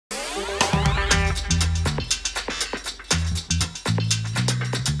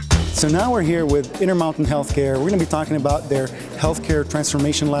So now we're here with Intermountain Healthcare. We're going to be talking about their healthcare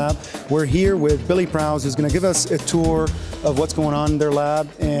transformation lab. We're here with Billy Prowse, who's going to give us a tour of what's going on in their lab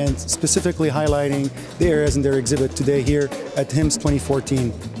and specifically highlighting the areas in their exhibit today here at HIMSS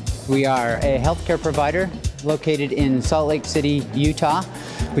 2014. We are a healthcare provider located in Salt Lake City, Utah.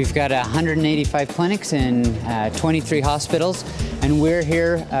 We've got 185 clinics and 23 hospitals, and we're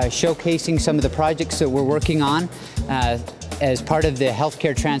here showcasing some of the projects that we're working on as part of the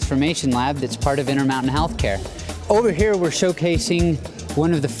Healthcare Transformation Lab that's part of Intermountain Healthcare. Over here we're showcasing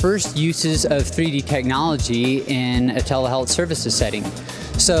one of the first uses of 3D technology in a telehealth services setting.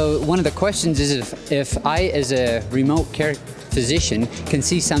 So one of the questions is if I, as a remote care physician, can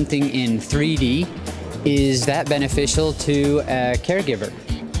see something in 3D, is that beneficial to a caregiver?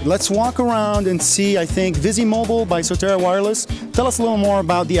 Let's walk around and see, I think, Visi Mobile by Sotera Wireless. Tell us a little more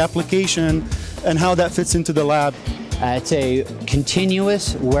about the application and how that fits into the lab. It's a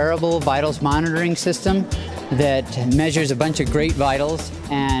continuous wearable vitals monitoring system that measures a bunch of great vitals,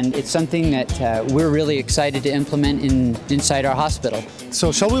 and it's something that we're really excited to implement inside our hospital.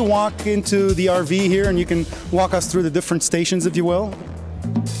 So shall we walk into the RV here and you can walk us through the different stations, if you will?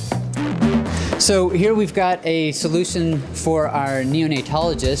 So here we've got a solution for our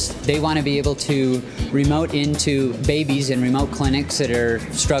neonatologists. They want to be able to remote into babies in remote clinics that are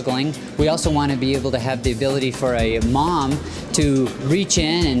struggling. We also want to be able to have the ability for a mom to reach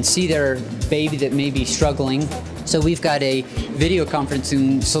in and see their baby that may be struggling. So we've got a video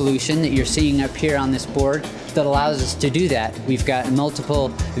conferencing solution that you're seeing up here on this board that allows us to do that. We've got multiple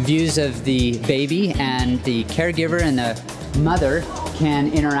views of the baby, and the caregiver and the mother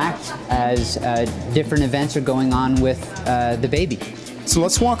can interact as different events are going on with the baby. So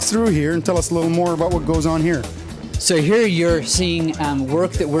let's walk through here and tell us a little more about what goes on here. So here you're seeing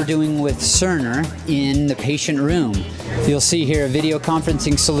work that we're doing with Cerner in the patient room. You'll see here a video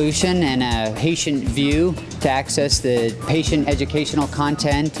conferencing solution and a patient view to access the patient educational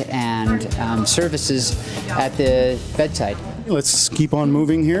content and services at the bedside. Let's keep on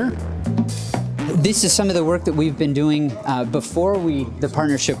moving here. This is some of the work that we've been doing before the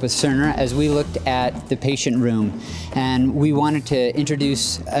partnership with Cerner, as we looked at the patient room. And we wanted to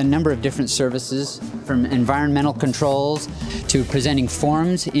introduce a number of different services, from environmental controls to presenting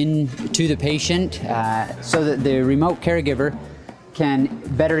forms to the patient so that the remote caregiver can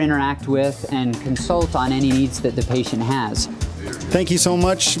better interact with and consult on any needs that the patient has. Thank you so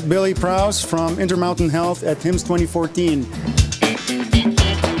much, Billy Prowse from Intermountain Health at HIMSS 2014.